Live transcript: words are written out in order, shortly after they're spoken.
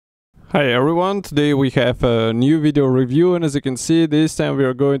Hi everyone, today we have a new video review, and as you can see, this time we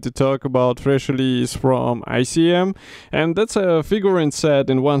are going to talk about fresh release from ICM, and that's a figurine set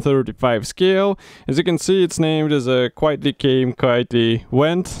in 135 scale. As you can see, it's named as a Quietly Came, Quietly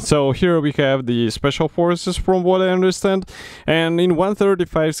Went. So here we have the special forces from what I understand, and in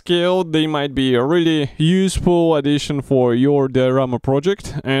 135 scale they might be a really useful addition for your diorama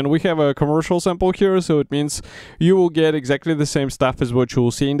project. And we have a commercial sample here, so it means you will get exactly the same stuff as what you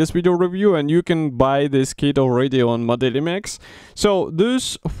will see in this video review, and you can buy this kit already on Modelimax. So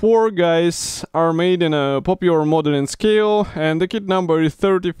those four guys are made in a popular modeling scale, and the kit number is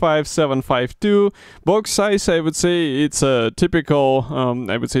 35752. Box size, I would say it's a typical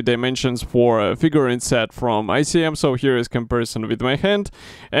I would say dimensions for a figurine set from ICM. So here is comparison with my hand,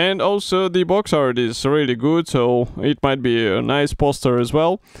 and also the box art is really good, so it might be a nice poster as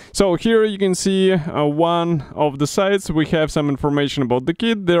well. So here you can see one of the sides we have some information about the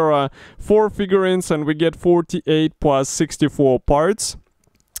kit. There are 4 figurines and we get 48 plus 64 parts.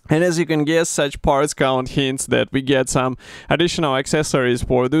 And as you can guess, such parts count hints that we get some additional accessories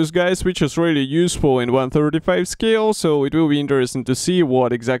for those guys, which is really useful in 135 scale, so it will be interesting to see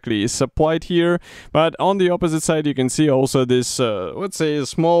what exactly is supplied here. But on the opposite side you can see also this, let's say, a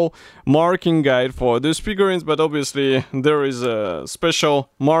small marking guide for those figurines, but obviously there is a special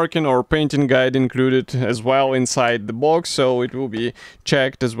marking or painting guide included as well inside the box, so it will be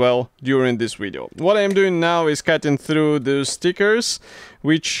checked as well during this video. What I'm doing now is cutting through those stickers,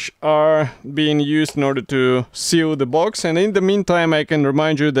 which are being used in order to seal the box. And in the meantime, I can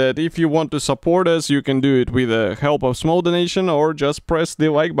remind you that if you want to support us, you can do it with the help of small donation, or just press the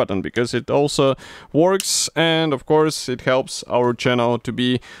like button, because it also works, and of course it helps our channel to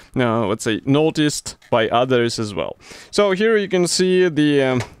be let's say noticed by others as well. So here you can see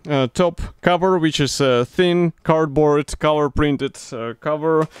the top cover, which is a thin cardboard color printed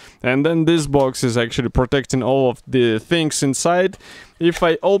cover, and then this box is actually protecting all of the things inside. If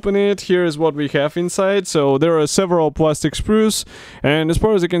I open it, here is what we have inside. So there are several plastic sprues, and as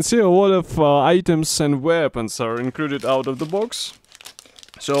far as you can see, a lot of items and weapons are included out of the box.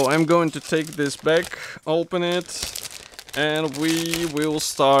 So I'm going to take this back, open it, and we will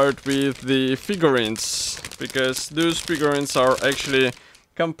start with the figurines, because those figurines are actually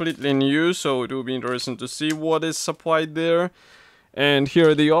completely new, so it will be interesting to see what is supplied there. And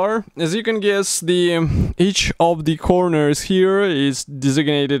here they are. As you can guess, each of the corners here is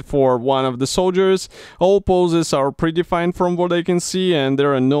designated for one of the soldiers. All poses are predefined from what I can see, and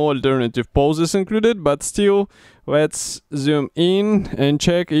there are no alternative poses included, but still, let's zoom in and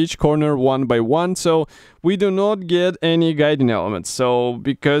check each corner one by one. So we do not get any guiding elements, so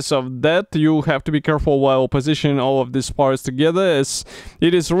because of that you have to be careful while positioning all of these parts together, as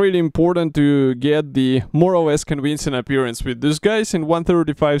it is really important to get the more or less convincing appearance with these guys. In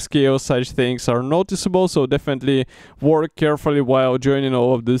 135 scale such things are noticeable, so definitely work carefully while joining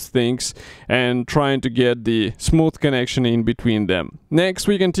all of these things and trying to get the smooth connection in between them. Next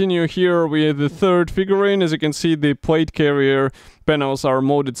we continue here with the third figurine. As you can see, the plate carrier panels are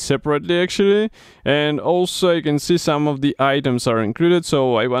molded separately actually, and also you can see some of the items are included,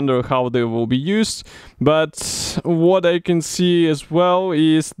 so I wonder how they will be used. But what I can see as well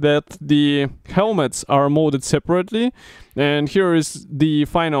is that the helmets are molded separately, and here is the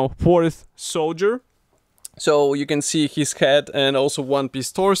final 4th soldier. So you can see his head and also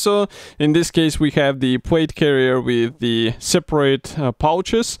one-piece torso. In this case we have the plate carrier with the separate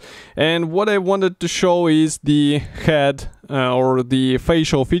pouches, and what I wanted to show is the head or the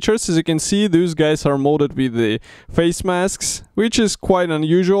facial features. As you can see, those guys are molded with the face masks, which is quite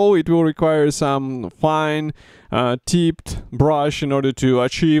unusual. It will require some fine tipped brush in order to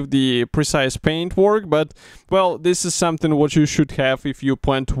achieve the precise paint work, but well, this is something what you should have if you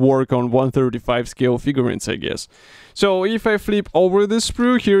plan to work on 135 scale figurines, I guess. So if I flip over this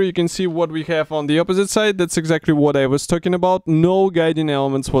sprue, here you can see what we have on the opposite side. That's exactly what I was talking about. No guiding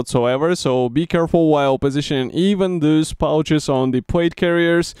elements whatsoever, so be careful while positioning even those pouches on the plate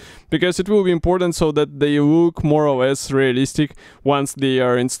carriers, because it will be important so that they look more or less realistic once they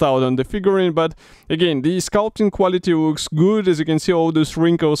are installed on the figurine. But again, the sculpting quality looks good. As you can see, all those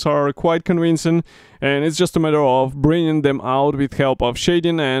wrinkles are quite convincing, and it's just a matter of bringing them out with help of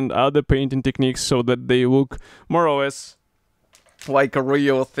shading and other painting techniques so that they look more or less like a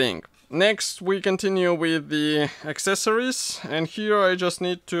real thing. Next we continue with the accessories, and here I just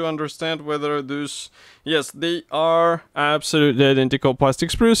need to understand whether those, yes, they are absolutely identical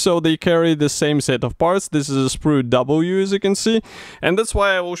plastic sprues, so they carry the same set of parts. This is a sprue W, as you can see, and that's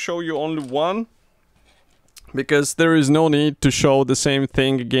why I will show you only one. because there is no need to show the same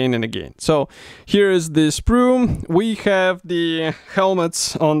thing again and again. So here is the sprue. We have the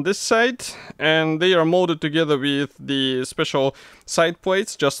helmets on this side, and they are molded together with the special side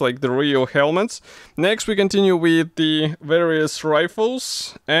plates, just like the real helmets. Next we continue with the various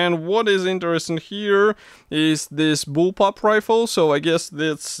rifles, and what is interesting here is this bullpup rifle. So I guess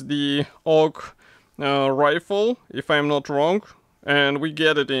that's the AUG rifle, if I'm not wrong. And we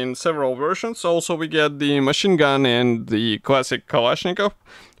get it in several versions. Also we get the machine gun and the classic Kalashnikov.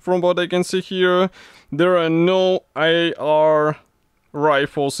 From what I can see here, there are no AR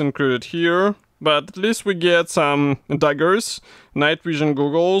rifles included here, but at least we get some daggers, night vision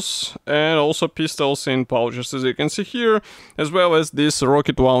goggles, and also pistols in pouches, as you can see here, as well as this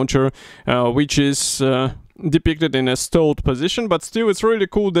rocket launcher, which is depicted in a stowed position. But still, it's really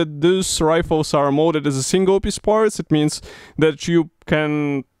cool that those rifles are molded as a single piece parts. It means that you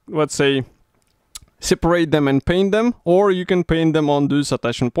can, let's say, separate them and paint them, or you can paint them on those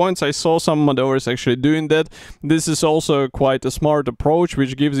attachment points. I saw some modelers actually doing that. This is also quite a smart approach,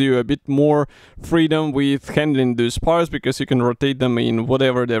 which gives you a bit more freedom with handling those parts, because you can rotate them in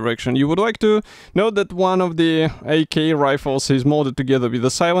whatever direction you would like to. Note that one of the AK rifles is molded together with the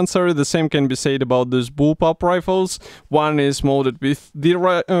silencer. The same can be said about those bullpup rifles. One is molded with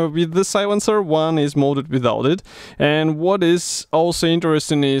the silencer, one is molded without it. And what is also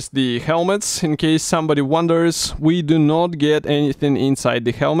interesting is the helmets. In case somebody wonders, we do not get anything inside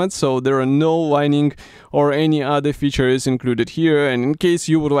the helmet, so there are no lining or any other features included here, and in case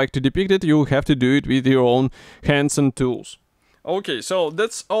you would like to depict it, you have to do it with your own hands and tools. Okay, so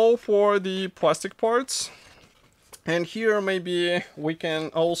that's all for the plastic parts. And here maybe we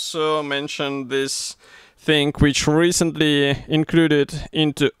can also mention this thing which recently included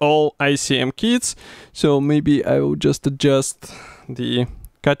into all ICM kits. So maybe I will just adjust the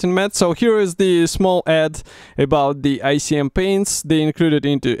cutting mat. So here is the small ad about the ICM paints. They included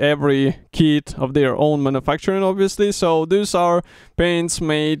into every kit of their own manufacturing, obviously. So these are paints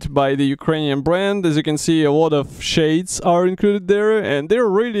made by the Ukrainian brand. As you can see, a lot of shades are included there, and they're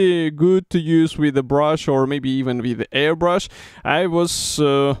really good to use with a brush or maybe even with the airbrush. I was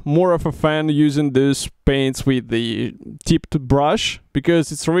more of a fan using these paints with the tipped brush,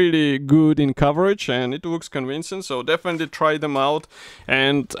 because it's really good in coverage and it looks convincing. So definitely try them out.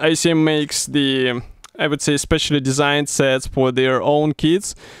 And ICM makes the, I would say, specially designed sets for their own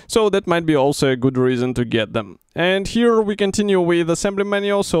kits, so that might be also a good reason to get them. And here we continue with assembly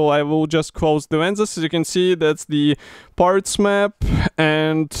manual, so I will just close the lenses. As you can see, that's the parts map,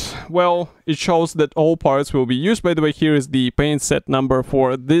 and well, it shows that all parts will be used. By the way, here is the paint set number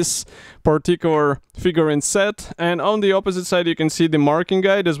for this particular figurine set, and on the opposite side you can see the marking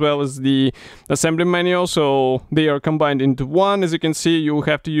guide as well as the assembly manual, so they are combined into one. As you can see, you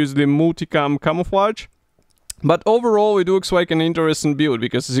have to use the multicam camouflage. But overall it looks like an interesting build,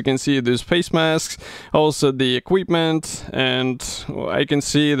 because as you can see, there's face masks, also the equipment, and I can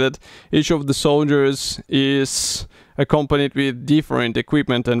see that each of the soldiers is accompanied with different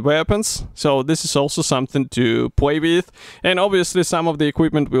equipment and weapons, so this is also something to play with. And obviously some of the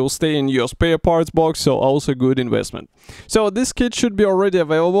equipment will stay in your spare parts box, so also good investment. So this kit should be already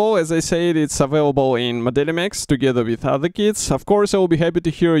available. As I said, it's available in Modelimex together with other kits. Of course, I will be happy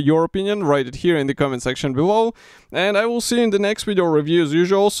to hear your opinion. Write it here in the comment section below, and I will see you in the next video review as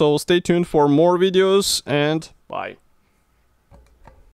usual, so stay tuned for more videos, and bye.